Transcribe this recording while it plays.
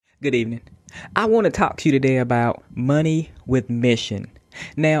Good evening. I want to talk to you today about money with mission.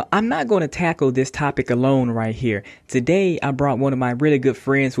 Now, I'm not going to tackle this topic alone right here. Today, I brought one of my really good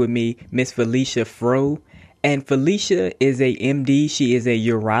friends with me, Miss Felecia Froe. And Felecia is a MD, she is a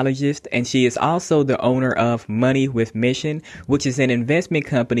urologist, and she is also the owner of Money with Mission, which is an investment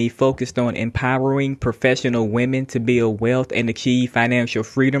company focused on empowering professional women to build wealth and achieve financial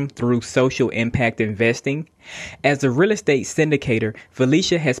freedom through social impact investing. As a real estate syndicator,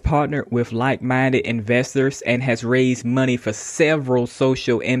 Felecia has partnered with like-minded investors and has raised money for several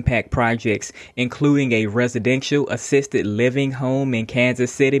social impact projects, including a residential assisted living home in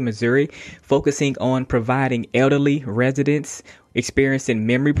Kansas City, Missouri, focusing on providing elderly residents experiencing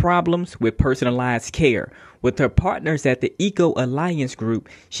memory problems with personalized care. With her partners at the Eco Alliance Group,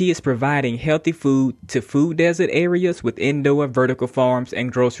 she is providing healthy food to food desert areas with indoor vertical farms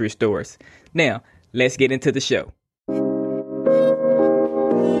and grocery stores. Now, let's get into the show.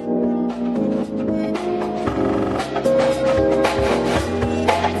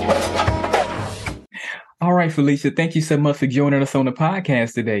 All right, Felecia, thank you so much for joining us on the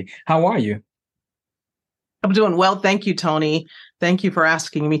podcast today. How are you? I'm doing well. Thank you, Tony. Thank you for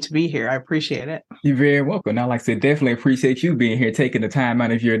asking me to be here. I appreciate it. You're very welcome. Now, like I said, definitely appreciate you being here, taking the time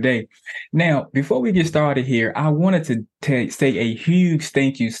out of your day. Now, before we get started here, I wanted to say a huge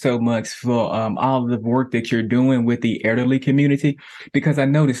thank you so much for all of the work that you're doing with the elderly community, because I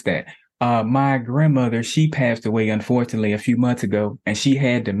noticed that my grandmother, she passed away, unfortunately, a few months ago, and she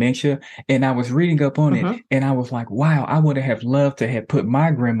had dementia. And I was reading up on it, and I was like, wow, I would have loved to have put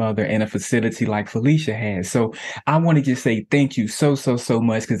my grandmother in a facility like Felecia has. So I want to just say thank you so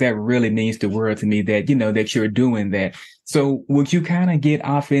much, because that really means the world to me that, that you're doing that. So would you kind of get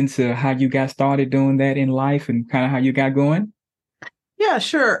off into how you got started doing that in life and kind of how you got going? Yeah,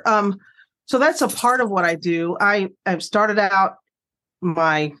 sure. So that's a part of what I do. I've started out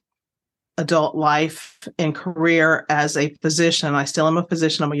my adult life and career as a physician. I still am a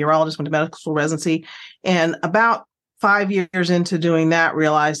physician. I'm a urologist, went to medical school residency. And about 5 years into doing that,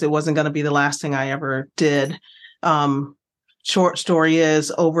 realized it wasn't going to be the last thing I ever did. Short story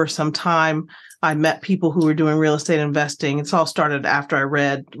is, over some time, I met people who were doing real estate investing. It's all started after I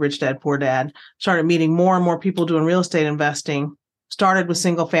read Rich Dad, Poor Dad. Started meeting more and more people doing real estate investing. Started with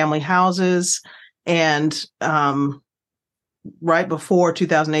single family houses, and right before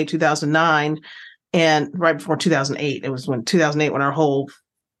 2008, 2009, and right before 2008, it was when 2008 when our whole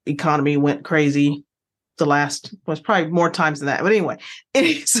economy went crazy. The last was probably more times than that. But anyway,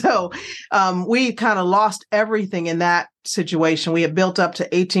 so we kind of lost everything in that situation. We had built up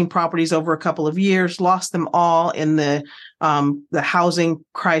to 18 properties over a couple of years, lost them all in the housing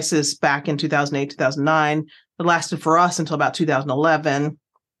crisis back in 2008, 2009. It lasted for us until about 2011.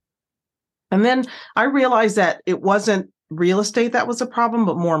 And then I realized that it wasn't real estate that was a problem,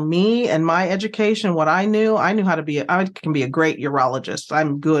 but more me and my education, what I knew how to be, I can be a great urologist.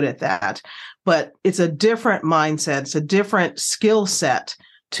 I'm good at that, but it's a different mindset. It's a different skill set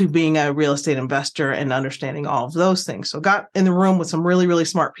to being a real estate investor and understanding all of those things. So got in the room with some really, really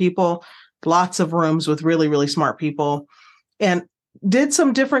smart people, lots of rooms with really, really smart people, and did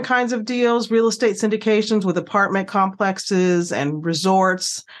some different kinds of deals, real estate syndications with apartment complexes and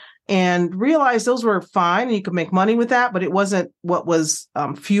resorts, and realized those were fine. You could make money with that, but it wasn't what was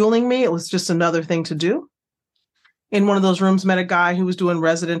fueling me. It was just another thing to do. In one of those rooms, met a guy who was doing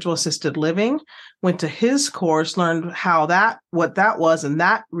residential assisted living, went to his course, learned what that was, and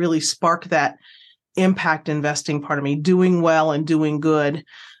that really sparked that impact investing part of me, doing well and doing good.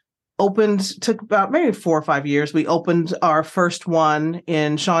 Took about maybe 4 or 5 years. We opened our first one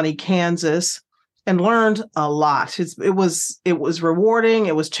in Shawnee, Kansas, and learned a lot. It was rewarding.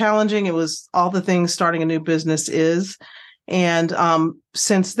 It was challenging. It was all the things starting a new business is. And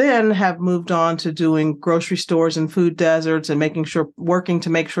since then have moved on to doing grocery stores and food deserts and working to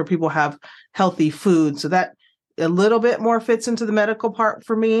make sure people have healthy food. So that a little bit more fits into the medical part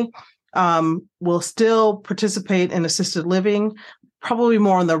for me. We'll still participate in assisted living, probably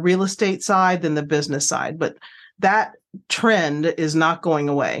more on the real estate side than the business side, but that trend is not going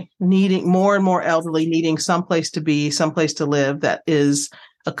away. Needing more and more elderly, needing someplace to be, someplace to live that is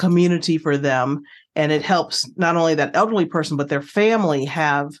a community for them. And it helps not only that elderly person, but their family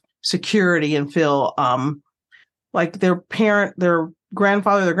have security and feel like their parent, their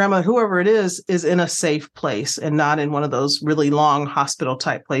grandfather, their grandmother, whoever it is in a safe place and not in one of those really long hospital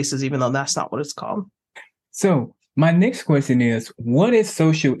type places, even though that's not what it's called. So my next question is, what is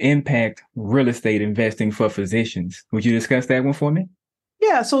social impact real estate investing for physicians? Would you discuss that one for me?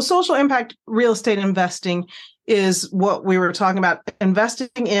 Yeah, so social impact real estate investing is what we were talking about, investing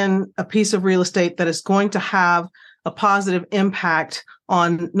in a piece of real estate that is going to have a positive impact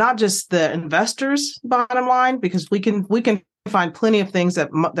on not just the investors' bottom line, because we can find plenty of things that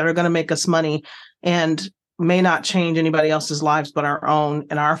are going to make us money and may not change anybody else's lives but our own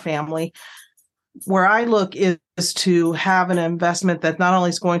and our family. Where I look is to have an investment that not only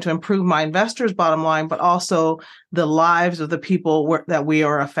is going to improve my investors' bottom line, but also the lives of the people that we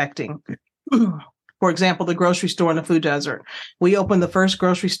are affecting. For example, the grocery store in the food desert. We opened the first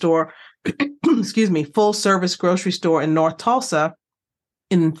grocery store, full service grocery store in North Tulsa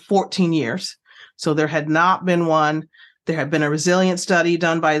in 14 years. So there had not been one. There had been a resilience study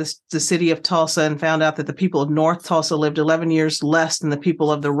done by the city of Tulsa and found out that the people of North Tulsa lived 11 years less than the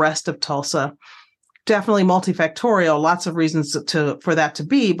people of the rest of Tulsa. Definitely multifactorial, lots of reasons for that to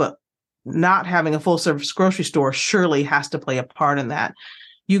be, but not having a full service grocery store surely has to play a part in that.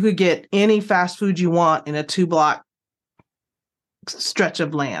 You could get any fast food you want in a 2-block stretch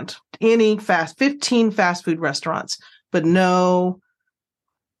of land, 15 fast food restaurants, but no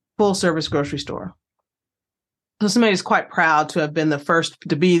full service grocery store. So somebody is quite proud to have been the first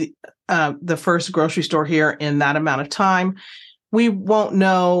grocery store here in that amount of time. We won't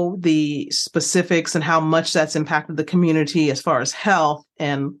know the specifics and how much that's impacted the community as far as health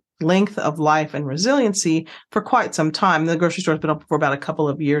and length of life and resiliency for quite some time. The grocery store has been open for about a couple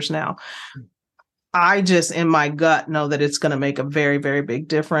of years now. I just, in my gut, know that it's going to make a very, very big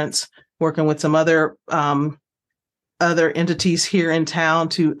difference. Working with some other entities here in town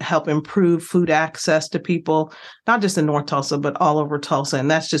to help improve food access to people, not just in North Tulsa, but all over Tulsa.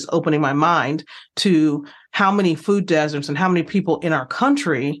 And that's just opening my mind to how many food deserts and how many people in our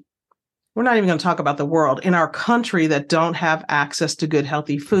country, we're not even going to talk about the world, in our country that don't have access to good,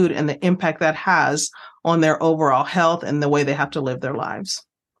 healthy food and the impact that has on their overall health and the way they have to live their lives.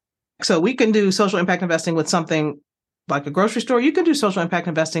 So we can do social impact investing with something like a grocery store. You can do social impact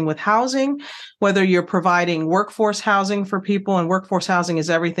investing with housing, whether you're providing workforce housing for people, and workforce housing is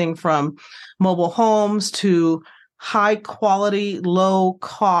everything from mobile homes to high quality, low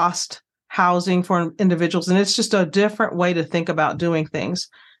cost housing for individuals. And it's just a different way to think about doing things.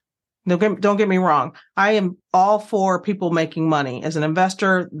 Don't get me wrong. I am all for people making money. As an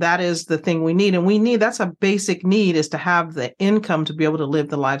investor, that is the thing we need. And that's a basic need, is to have the income to be able to live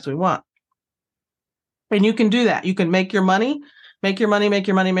the lives we want. And you can do that. You can make your money,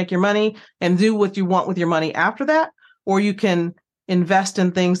 and do what you want with your money after that. Or you can invest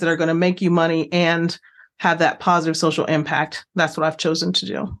in things that are going to make you money and have that positive social impact. That's what I've chosen to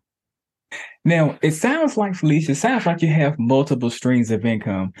do. Now, it sounds like, Felecia, you have multiple streams of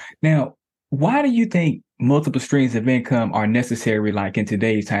income. Now, why do you think multiple streams of income are necessary, like in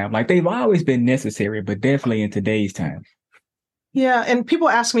today's time? Like, they've always been necessary, but definitely in today's time. Yeah. And people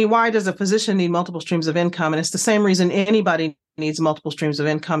ask me, why does a physician need multiple streams of income? And it's the same reason anybody needs multiple streams of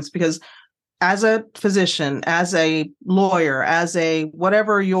income. It's because as a physician, as a lawyer, as a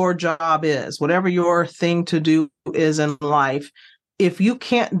whatever your job is, whatever your thing to do is in life, if you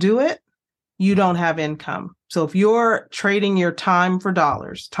can't do it, you don't have income. So if you're trading your time for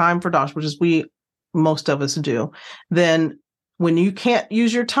dollars, which is most of us do, then when you can't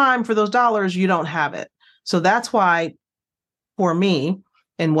use your time for those dollars, you don't have it. So that's why, for me,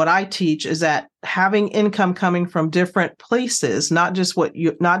 and what I teach is that having income coming from different places, not just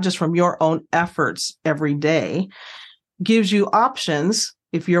from your own efforts every day, gives you options.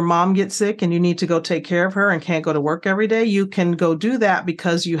 If your mom gets sick and you need to go take care of her and can't go to work every day, you can go do that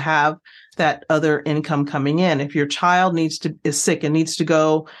because you have that other income coming in. If your child is sick and needs to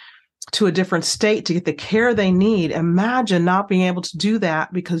go to a different state to get the care they need, imagine not being able to do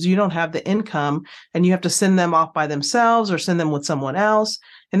that because you don't have the income and you have to send them off by themselves or send them with someone else.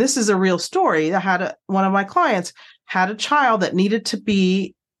 And this is a real story. One of my clients had a child that needed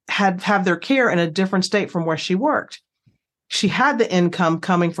to have their care in a different state from where she worked. She had the income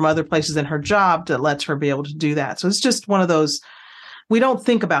coming from other places in her job that lets her be able to do that. So it's just one of those, we don't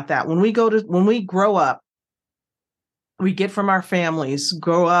think about that. When we grow up, we get from our families,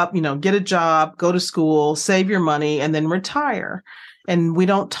 grow up, get a job, go to school, save your money, and then retire. And we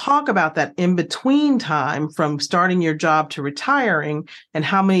don't talk about that in between time from starting your job to retiring and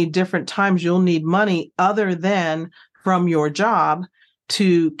how many different times you'll need money other than from your job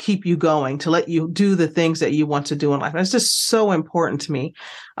to keep you going, to let you do the things that you want to do in life. And it's just so important to me.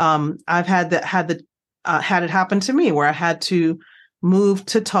 I've had it happen to me where I had to move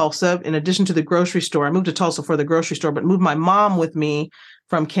to Tulsa in addition to the grocery store. I moved to Tulsa for the grocery store, but moved my mom with me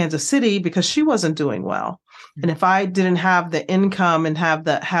from Kansas City because she wasn't doing well. And if I didn't have the income and have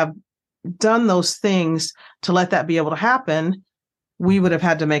done those things to let that be able to happen, we would have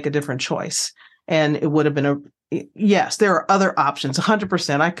had to make a different choice. And it would have been yes, there are other options.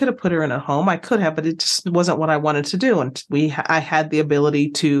 100%. I could have put her in a home. I could have, but it just wasn't what I wanted to do. And I had the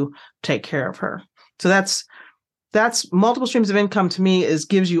ability to take care of her. So that's multiple streams of income to me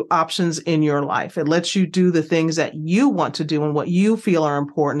gives you options in your life. It lets you do the things that you want to do and what you feel are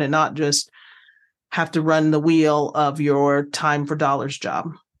important, and not just have to run the wheel of your time for dollars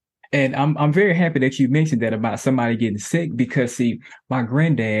job. And I'm very happy that you mentioned that about somebody getting sick, because see, my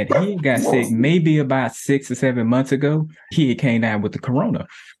granddad, he got sick maybe about 6 or 7 months ago. He came down with the corona.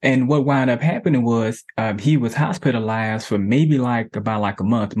 And what wound up happening was he was hospitalized for maybe about a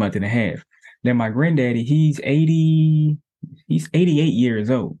month and a half. Then my granddaddy, he's 88 years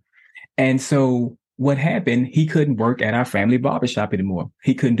old. And so what happened, he couldn't work at our family barbershop anymore.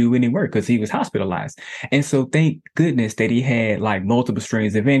 He couldn't do any work because he was hospitalized. And so thank goodness that he had like multiple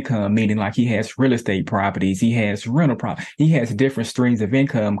streams of income, meaning like he has real estate properties, he has rental property, he has different streams of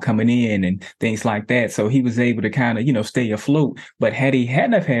income coming in and things like that. So he was able to kind of, stay afloat. But had he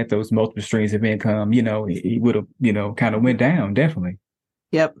hadn't have had those multiple streams of income, he would have, kind of went down, definitely.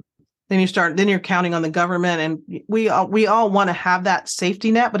 Yep. Then you're counting on the government, and we all want to have that safety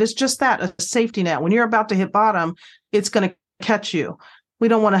net, but it's just that, a safety net. When you're about to hit bottom, it's going to catch you. We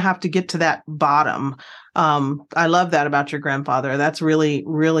don't want to have to get to that bottom. I love that about your grandfather. That's really,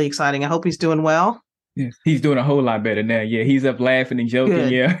 really exciting. I hope he's doing well. Yes, he's doing a whole lot better now. Yeah, he's up laughing and joking.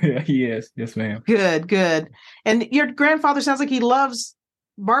 Good. Yeah, he is. Yes, ma'am. Good. And your grandfather sounds like he loves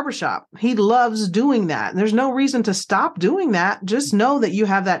barbershop. He loves doing that. And there's no reason to stop doing that. Just know that you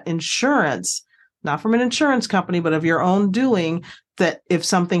have that insurance, not from an insurance company, but of your own doing, that if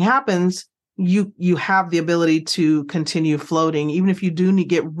something happens, you have the ability to continue floating, even if you do need to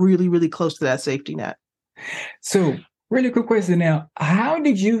get really, really close to that safety net. So really quick question now, how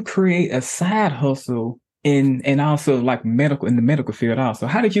did you create a side hustle and also like in the medical field also?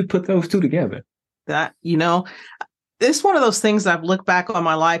 How did you put those two together? That, it's one of those things that I've looked back on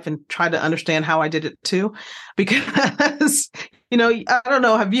my life and tried to understand how I did it too, because, I don't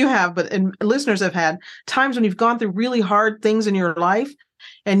know if you have, but listeners have had times when you've gone through really hard things in your life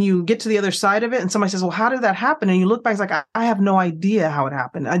and you get to the other side of it and somebody says, well, how did that happen? And you look back, it's like, I have no idea how it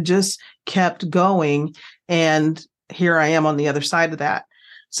happened. I just kept going. And here I am on the other side of that.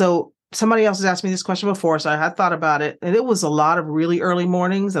 So somebody else has asked me this question before, so I had thought about it. And it was a lot of really early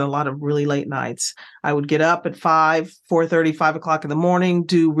mornings and a lot of really late nights. I would get up at 4:30, 5 o'clock in the morning,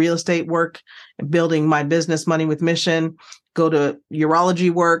 do real estate work, building my business, Money with Mission, go to urology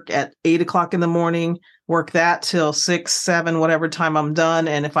work at 8 o'clock in the morning, work that till 6, 7, whatever time I'm done.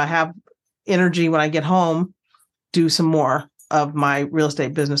 And if I have energy when I get home, do some more of my real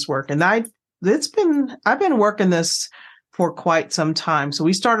estate business work. And I've been working this for quite some time. So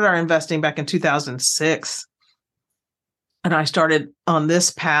we started our investing back in 2006. And I started on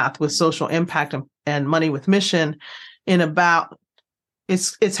this path with social impact and Money with Mission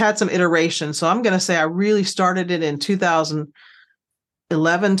it's had some iteration. So I'm going to say I really started it in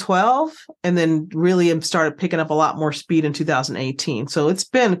 2011, 12, and then really started picking up a lot more speed in 2018. So it's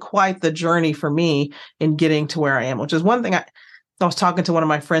been quite the journey for me in getting to where I am, which is one thing I was talking to one of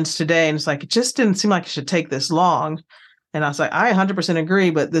my friends today, and it's like, it just didn't seem like it should take this long. And I was like, I 100%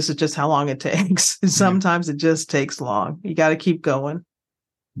 agree, but this is just how long it takes. Sometimes it just takes long. You got to keep going.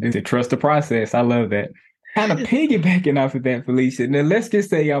 To trust the process. I love that. Kind of piggybacking off of that, Felecia. Now, let's just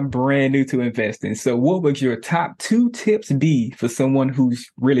say I'm brand new to investing. So what would your top 2 tips be for someone who's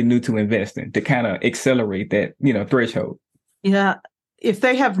really new to investing to kind of accelerate that, threshold? Yeah. If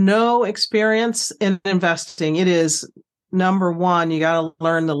they have no experience in investing, it is number one, you got to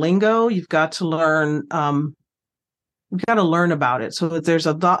learn the lingo. You've got to learn, about it. So there's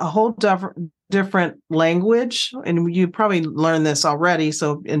a whole different language, and you probably learned this already.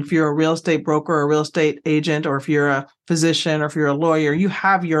 So if you're a real estate broker or a real estate agent, or if you're a physician or if you're a lawyer, you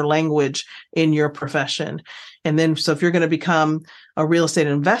have your language in your profession. And then, so if you're going to become a real estate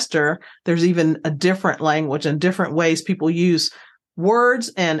investor, there's even a different language and different ways people use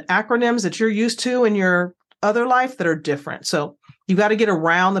words and acronyms that you're used to in your other life that are different. So you got to get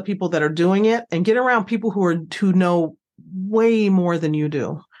around the people that are doing it and get around people who know way more than you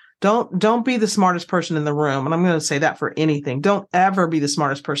do. Don't be the smartest person in the room. And I'm going to say that for anything. Don't ever be the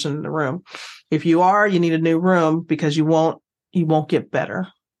smartest person in the room. If you are, you need a new room, because you won't get better.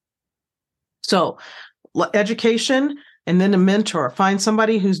 So education, and then a mentor. Find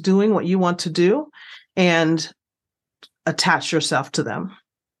somebody who's doing what you want to do and attach yourself to them.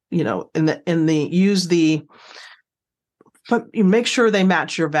 But you make sure they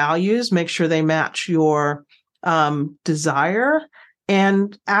match your values, make sure they match your desire,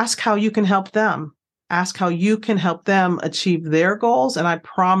 and ask how you can help them. Ask how you can help them achieve their goals. And I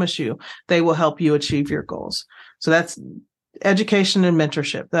promise you, they will help you achieve your goals. So that's education and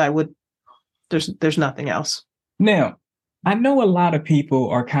mentorship that there's nothing else. Now, I know a lot of people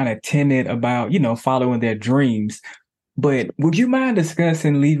are kind of timid about, following their dreams, but would you mind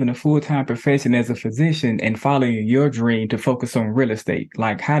discussing leaving a full-time profession as a physician and following your dream to focus on real estate?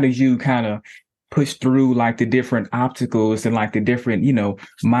 Like, how did you kind of push through like the different obstacles and like the different,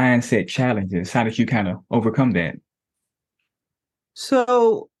 mindset challenges? How did you kind of overcome that?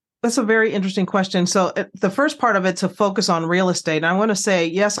 So that's a very interesting question. So the first part of it to focus on real estate. And I want to say,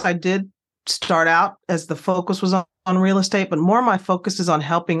 yes, I did start out as the focus was on real estate, but more my focus is on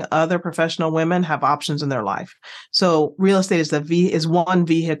helping other professional women have options in their life. So real estate is one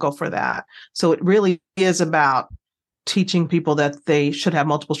vehicle for that. So it really is about teaching people that they should have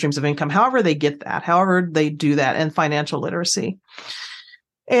multiple streams of income, however they get that, however they do that, and financial literacy.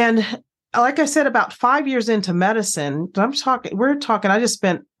 And like I said, about 5 years into medicine, I just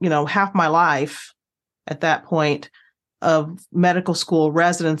spent, half my life at that point of medical school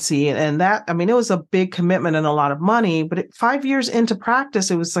residency. And that, it was a big commitment and a lot of money, but 5 years into practice,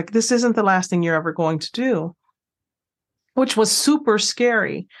 it was like, this isn't the last thing you're ever going to do, which was super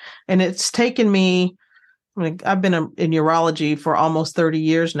scary. And it's taken me, I've been in urology for almost 30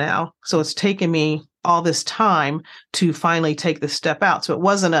 years now. So it's taken me all this time to finally take the step out. So it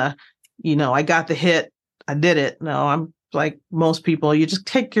wasn't I got the hit, I did it. No, I'm like most people, you just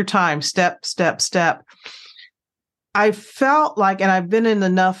take your time, step. I felt like, and I've been in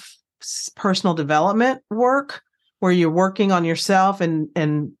enough personal development work where you're working on yourself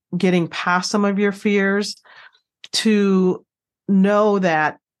and getting past some of your fears, to know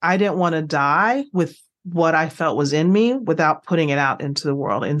that I didn't want to die with what I felt was in me without putting it out into the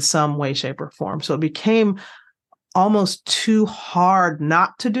world in some way, shape, or form. So it became almost too hard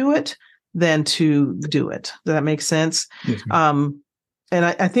not to do it than to do it. Does that make sense? Yes, And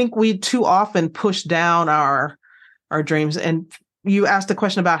I think we too often push down our dreams. And you asked the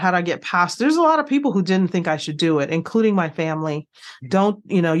question about how do I get past. There's a lot of people who didn't think I should do it, including my family.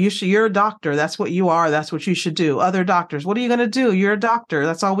 You're a doctor. That's what you are. That's what you should do. Other doctors, what are you going to do? You're a doctor.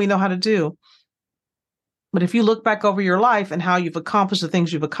 That's all we know how to do. But if you look back over your life and how you've accomplished the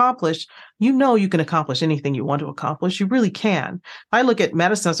things you've accomplished, you can accomplish anything you want to accomplish. You really can. I look at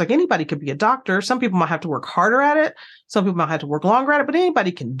medicine, it's like anybody could be a doctor. Some people might have to work harder at it. Some people might have to work longer at it, but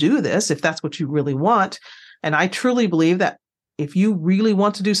anybody can do this if that's what you really want. And I truly believe that if you really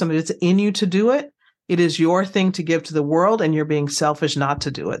want to do something that's in you to do it, it is your thing to give to the world, and you're being selfish not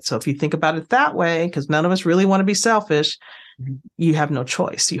to do it. So if you think about it that way, because none of us really want to be selfish, you have no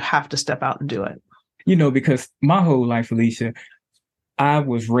choice. You have to step out and do it. Because my whole life, Felecia, I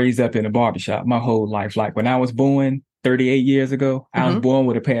was raised up in a barbershop my whole life. Like when I was born 38 years ago, I was born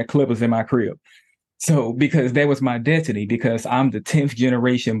with a pair of clippers in my crib. So because that was my destiny, because I'm the 10th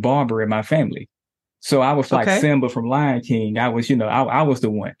generation barber in my family. So I was like Simba from Lion King. I was, I was the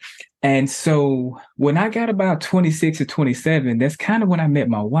one. And so when I got about 26 or 27, that's kind of when I met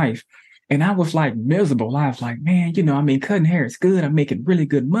my wife. And I was like miserable. I was like, man, cutting hair is good. I'm making really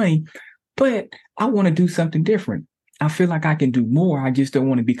good money. But I want to do something different. I feel like I can do more. I just don't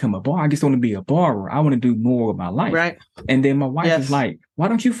want to become a barber. I just want to be a barber. I want to do more with my life. Right. And then my wife is like, why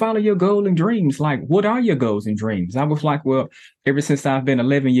don't you follow your goals and dreams? Like, what are your goals and dreams? I was like, well, ever since I've been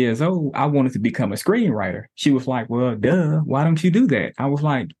 11 years old, I wanted to become a screenwriter. She was like, well, duh, why don't you do that? I was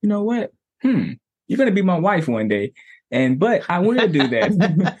like, you know what? You're going to be my wife one day. But I will do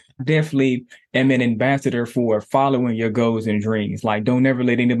that. Definitely am an ambassador for following your goals and dreams. Like, don't ever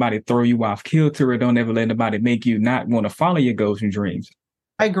let anybody throw you off kilter, or don't ever let anybody make you not want to follow your goals and dreams.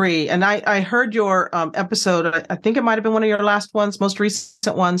 I agree. And I heard your episode. I think it might have been one of your last ones, most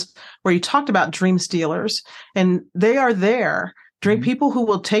recent ones, where you talked about dream stealers. And they are there. People who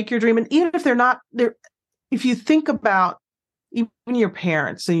will take your dream. And even if they're not there, if you think about even your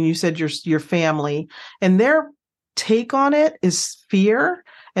parents, and you said your family, and their take on it is fear,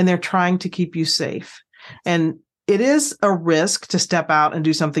 and they're trying to keep you safe. And it is a risk to step out and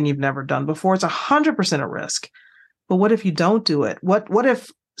do something you've never done before. It's 100% a risk. But what if you don't do it? What if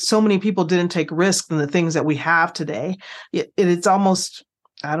so many people didn't take risks in the things that we have today? It's almost,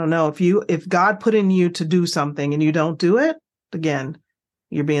 I don't know, if God put in you to do something and you don't do it, again,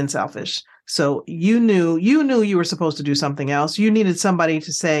 you're being selfish. So you knew you were supposed to do something else. You needed somebody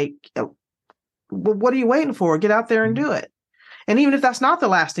to say, what are you waiting for? Get out there and do it. And even if that's not the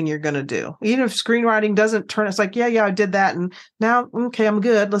last thing you're going to do, even if screenwriting doesn't turn, it's like, yeah, I did that. And now, okay, I'm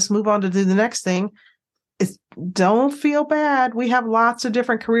good. Let's move on to do the next thing. Don't feel bad. We have lots of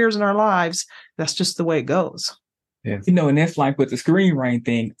different careers in our lives. That's just the way it goes. Yes. And that's like with the screenwriting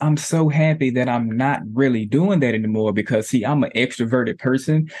thing. I'm so happy that I'm not really doing that anymore because, see, I'm an extroverted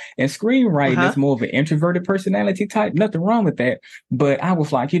person and screenwriting is Uh-huh. more of an introverted personality type. Nothing wrong with that. But I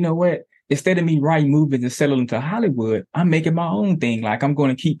was like, you know what? Instead of me writing movies and settling to Hollywood, I'm making my own thing. Like I'm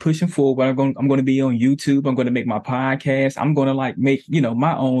going to keep pushing forward. I'm going to be on YouTube. I'm going to make my podcast. I'm going to like make,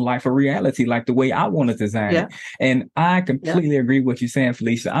 my own life a reality, like the way I want to design Yeah. it. And I Yeah. completely agree with what you're saying,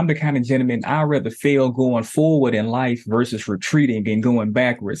 Felicia. I'm the kind of gentleman I'd rather fail going forward in life versus retreating and going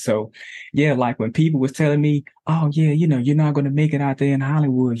backwards. So yeah, like when people was telling me, oh yeah, you're not going to make it out there in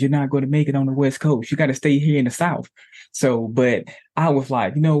Hollywood. You're not going to make it on the West Coast. You got to stay here in the South. So, but I was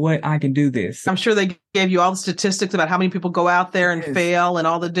like, you know what? I can do this. I'm sure they gave you all the statistics about how many people go out there and Yes. fail and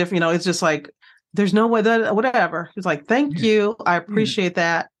all the different, it's just like, there's no way that, whatever. It's like, thank Yeah. you. I Yeah. appreciate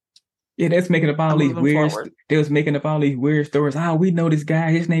that. Yeah, that's making up all I'm these moving weird. forward. They was making up all these weird stories. Oh, we know this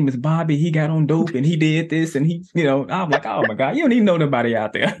guy. His name is Bobby. He got on dope and he did this and he, I'm like, oh my God, you don't even know nobody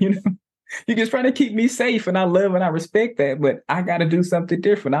out there. You're just trying to keep me safe, and I love and I respect that. But I got to do something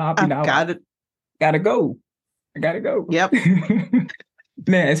different. I've got it. Gotta go. I gotta go. Yep.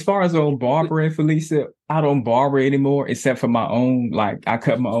 Now, as far as on barbering, Felicia, I don't barber anymore except for my own. Like I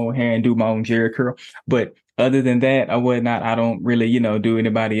cut my own hair and do my own jerry curl. But other than that, or whatnot, I don't really, do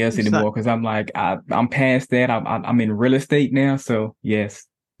anybody else It's not, anymore because I'm like I'm past that. I'm in real estate now, so yes.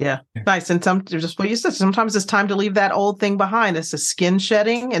 yeah. Nice. And just what you said, sometimes it's time to leave that old thing behind. It's a skin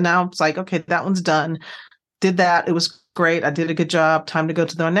shedding. And now it's like, okay, that one's done. Did that. It was great. I did a good job. Time to go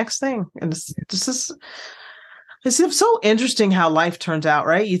to the next thing. And it's so interesting how life turns out,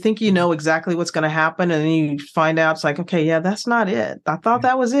 right? You think you know exactly what's going to happen, and then you find out it's like, okay, yeah, that's not it. I thought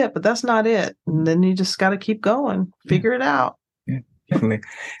that was it, but that's not it. And then you just got to keep going, figure it out. Yeah, definitely.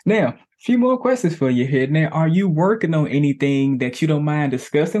 Now, a few more questions for you here. Now, are you working on anything that you don't mind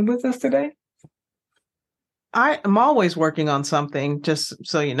discussing with us today? I am always working on something, just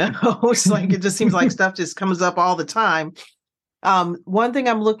so you know. It's like, it just seems like stuff just comes up all the time. One thing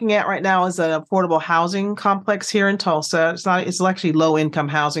I'm looking at right now is an affordable housing complex here in Tulsa. It's actually low income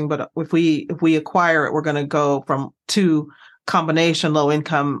housing, but if we acquire it, we're going to go to combination low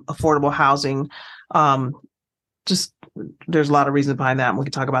income affordable housing. Just there's a lot of reasons behind that, and we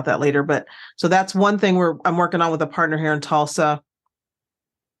can talk about that later. But so that's one thing I'm working on with a partner here in Tulsa.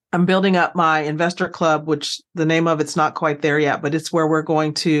 I'm building up my investor club, which the name of it's not quite there yet, but it's where we're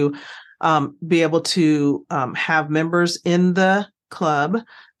going to be able to have members in the club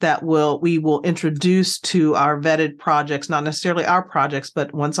that we will introduce to our vetted projects, not necessarily our projects,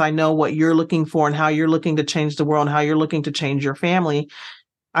 but once I know what you're looking for and how you're looking to change the world and how you're looking to change your family,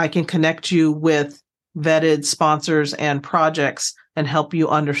 I can connect you with vetted sponsors and projects and help you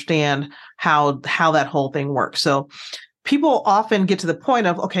understand how that whole thing works. So people often get to the point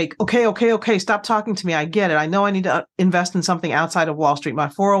of, okay, stop talking to me. I get it. I know I need to invest in something outside of Wall Street. My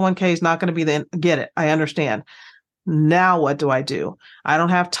 401k is not going to be get it. I understand. Now what do? I don't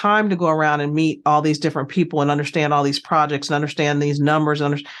have time to go around and meet all these different people and understand all these projects and understand these numbers.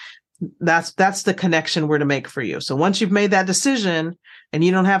 That's the connection we're to make for you. So once you've made that decision and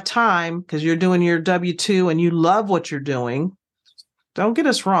you don't have time because you're doing your W-2 and you love what you're doing, don't get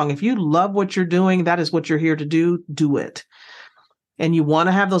us wrong. If you love what you're doing, that is what you're here to do it. And you want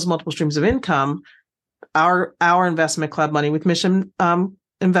to have those multiple streams of income. Our investment club, Money with Mission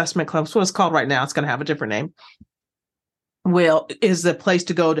Investment Club, that's what it's called right now. It's going to have a different name. Is the place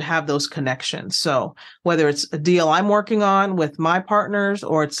to go to have those connections. So whether it's a deal I'm working on with my partners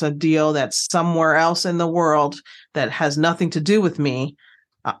or it's a deal that's somewhere else in the world that has nothing to do with me,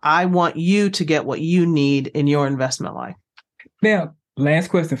 I want you to get what you need in your investment life. Now, last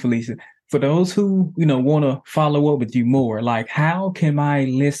question, Felicia. For those who, want to follow up with you more, like how can my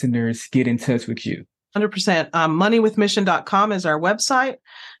listeners get in touch with you? 100%. Moneywithmission.com is our website.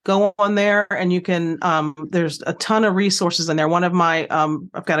 Go on there and you can, there's a ton of resources in there. One of my,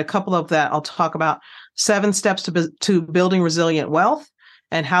 I've got a couple of that I'll talk about 7 steps to building resilient wealth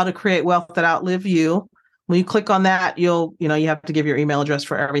and how to create wealth that outlive you. When you click on that, you have to give your email address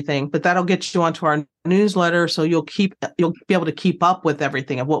for everything, but that'll get you onto our newsletter. So you'll be able to keep up with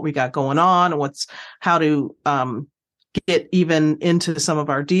everything of what we got going on and how to, get even into some of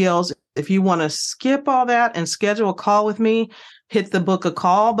our deals. If you want to skip all that and schedule a call with me, hit the book a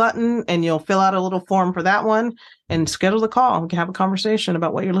call button and you'll fill out a little form for that one and schedule the call. We can have a conversation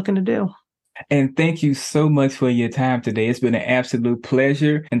about what you're looking to do. And thank you so much for your time today. It's been an absolute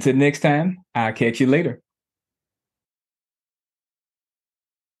pleasure. Until next time, I'll catch you later.